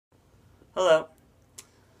Hello.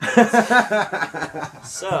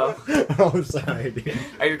 So, Oh, sorry, dude.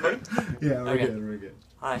 are you recording? Yeah, we're Okay. good, we're good.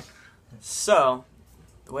 Hi. So,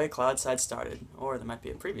 the way Cloudside started, or there might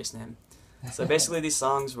be a previous name. So basically these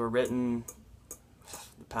songs were written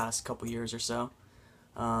the past couple years or so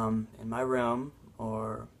in my room,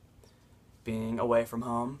 or being away from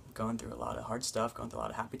home, going through a lot of hard stuff, going through a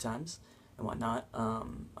lot of happy times and whatnot.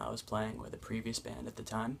 I was playing with a previous band at the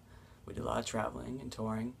time. We did a lot of traveling and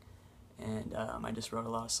touring, and I just wrote a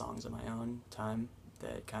lot of songs on my own time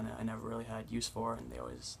that I never really had use for, and they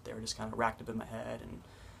were just kind of racked up in my head, and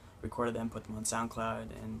recorded them, put them on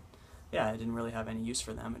SoundCloud, and yeah, I didn't really have any use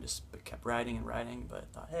for them. I just kept writing and writing, but I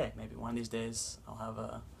thought, hey, maybe one of these days I'll have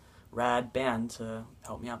a rad band to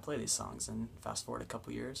help me out play these songs. And fast forward a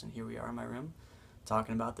couple years, and here we are in my room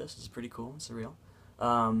talking about this. It's pretty cool and surreal.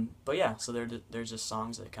 But yeah, so there's just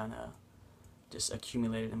songs that kind of just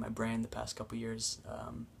accumulated in my brain the past couple years.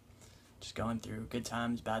 Just going through good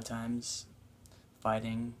times, bad times,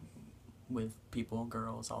 fighting with people,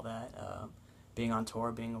 girls, all that. Being on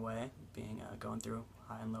tour, being away, going through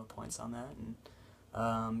high and low points on that, and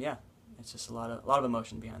yeah, it's just a lot of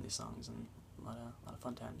emotion behind these songs, and a lot of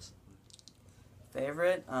fun times.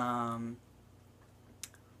 Favorite?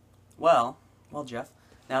 Well, Jeff.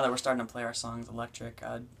 Now that we're starting to play our songs electric,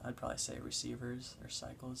 I'd probably say Receivers or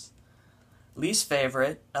Cycles. Least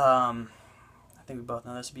favorite? I think we both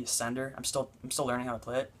know this would be Ascender. I'm still learning how to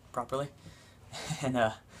play it properly,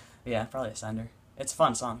 and yeah, probably Ascender. It's a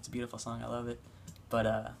fun song. It's a beautiful song. I love it. But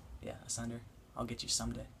yeah, Ascender. I'll get you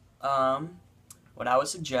someday. What I would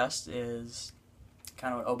suggest is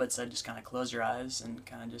kind of what Obed said. Just kind of close your eyes and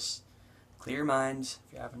kind of just clear your mind.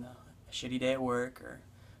 If you're having a shitty day at work or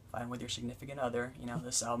fighting with your significant other, you know,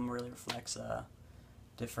 this album really reflects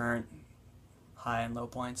different high and low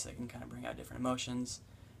points that can kind of bring out different emotions.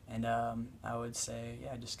 And I would say,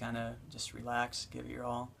 yeah, just relax, give it your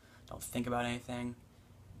all. Don't think about anything.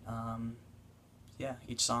 Yeah,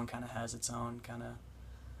 each song kind of has its own kind of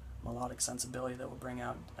melodic sensibility that will bring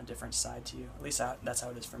out a different side to you. At least that's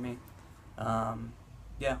how it is for me.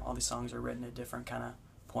 Yeah, all these songs are written at different kind of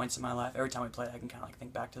points in my life. Every time we play it, I can kind of like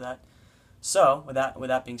think back to that. So with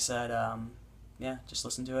that being said, yeah, just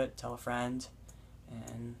listen to it, tell a friend,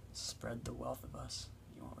 and spread the wealth of us.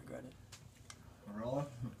 You won't regret it. We're rolling?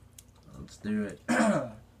 Let's do it.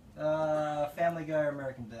 Family Guy or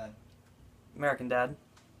American Dad? American Dad.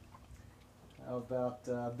 How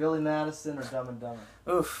about Billy Madison or Dumb and Dumber?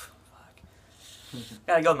 Oof. Fuck.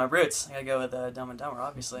 Gotta go with my roots. I gotta go with Dumb and Dumber,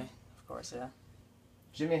 obviously. Of course, yeah.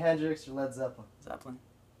 Jimi Hendrix or Led Zeppelin? Zeppelin.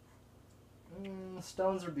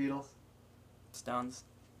 Stones or Beatles? Stones.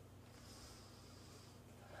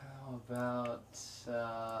 How about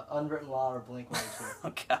Unwritten Law or Blink-182?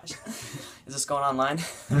 Oh gosh. Is this going online?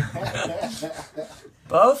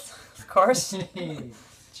 Both? Of course.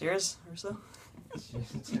 Cheers, or so?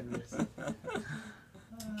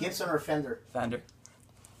 Gibson or Fender? Fender.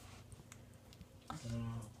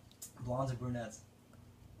 Blondes or brunettes?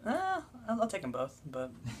 I'll take them both,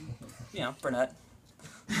 but, you know, brunette.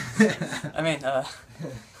 I mean, Yeah,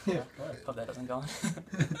 go ahead. hope that doesn't go on.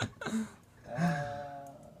 I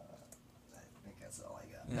think that's all I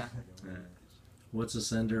got. Yeah. What's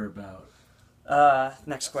Ascender about?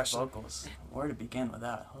 Next question. Vocals. Where to begin with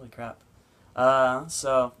that? Holy crap.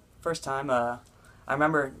 So, first time, I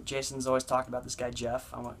remember Jason's always talked about this guy,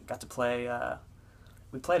 Jeff. I got to play,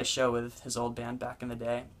 we played a show with his old band back in the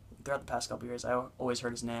day. Throughout the past couple years, I always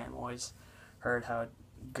heard his name, always heard how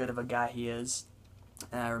good of a guy he is.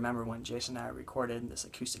 And I remember when Jason and I recorded this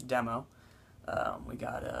acoustic demo, we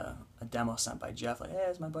got a demo sent by Jeff, like, hey,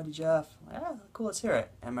 it's my buddy Jeff. I'm like, yeah, cool, let's hear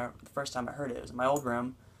it. And the first time I heard it, it was in my old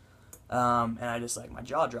room, and I just, like, my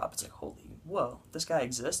jaw dropped. It's like, holy, whoa, this guy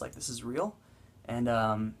exists? Like, this is real? And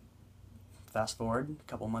fast forward a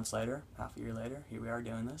couple months later, half a year later, here we are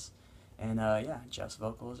doing this. And yeah, Jeff's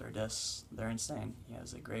vocals are they're insane. He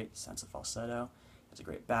has a great sense of falsetto, he has a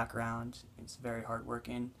great background, he's very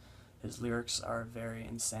hardworking. His lyrics are very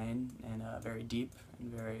insane and very deep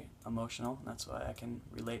and very emotional. That's why I can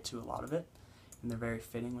relate to a lot of it, and they're very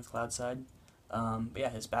fitting with Cloudside. But yeah,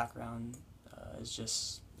 his background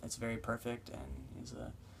it's very perfect, and he's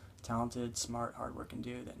a talented, smart, hardworking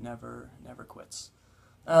dude that never quits.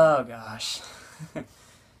 Oh gosh.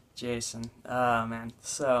 Jason. Oh man.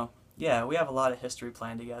 So, yeah, we have a lot of history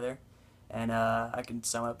playing together, and I can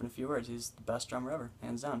sum it up in a few words. He's the best drummer ever,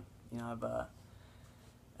 hands down. You know,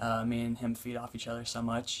 me and him feed off each other so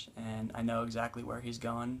much, and I know exactly where he's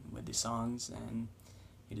going with these songs, and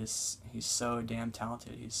he's so damn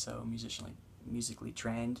talented. He's so musically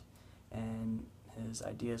trained, and his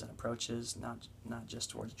ideas and approaches, not just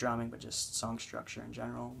towards drumming, but just song structure in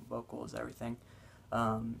general, vocals, everything.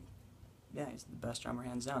 Yeah, he's the best drummer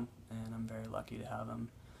hands down, and I'm very lucky to have him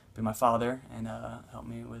be my father and help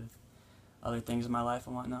me with other things in my life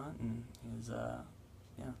and whatnot. And he's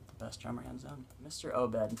yeah, the best drummer hands down, Mr.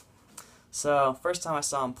 Obed. So first time I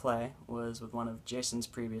saw him play was with one of Jason's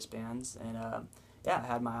previous bands, and yeah, I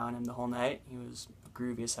had my eye on him the whole night. He was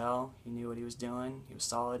groovy as hell. He knew what he was doing. He was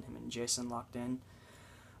solid. Him and Jason locked in.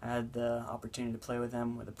 I had the opportunity to play with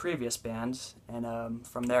him with a previous band, and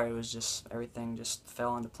from there it was just, everything just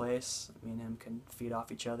fell into place. Me and him could feed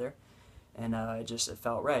off each other, and it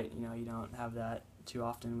felt right. You know, you don't have that too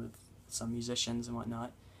often with some musicians and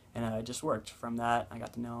whatnot, and it just worked. From that, I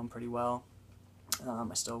got to know him pretty well.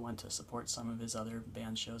 I still went to support some of his other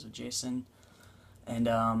band shows with Jason, and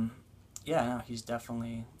yeah, no, he's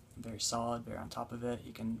definitely very solid, very on top of it.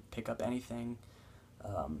 He can pick up anything.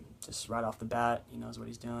 Just right off the bat, he knows what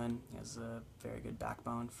he's doing. He has a very good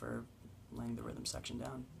backbone for laying the rhythm section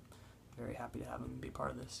down. Very happy to have him be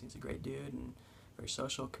part of this. He's a great dude and very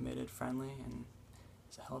social, committed, friendly, and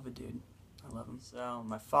he's a hell of a dude. I love him. So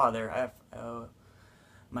my father, I owe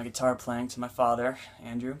my guitar playing to my father,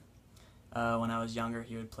 Andrew. When I was younger,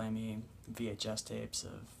 he would play me VHS tapes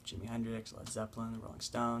of Jimi Hendrix, Led Zeppelin, the Rolling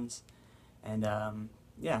Stones, and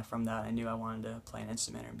yeah, from that I knew I wanted to play an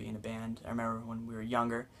instrument or be in a band. I remember when we were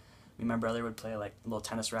younger, me and my brother would play like little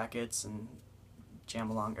tennis rackets and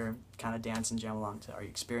jam along, or kind of dance and jam along to Are You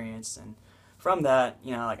Experienced, and from that,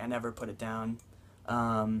 you know, like I never put it down.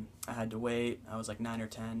 I had to wait. I was like 9 or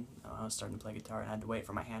 10. I was starting to play guitar, and I had to wait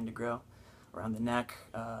for my hand to grow around the neck.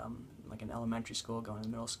 Like in elementary school, going to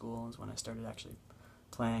middle school is when I started actually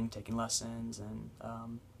playing, taking lessons, and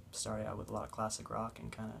started out with a lot of classic rock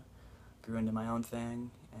and kind of grew into my own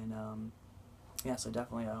thing. And yeah, so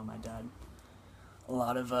definitely I owe my dad a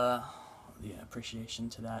lot of appreciation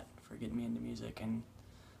to that for getting me into music. And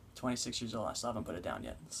 26 years old, I still haven't put it down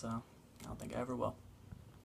yet, so I don't think I ever will.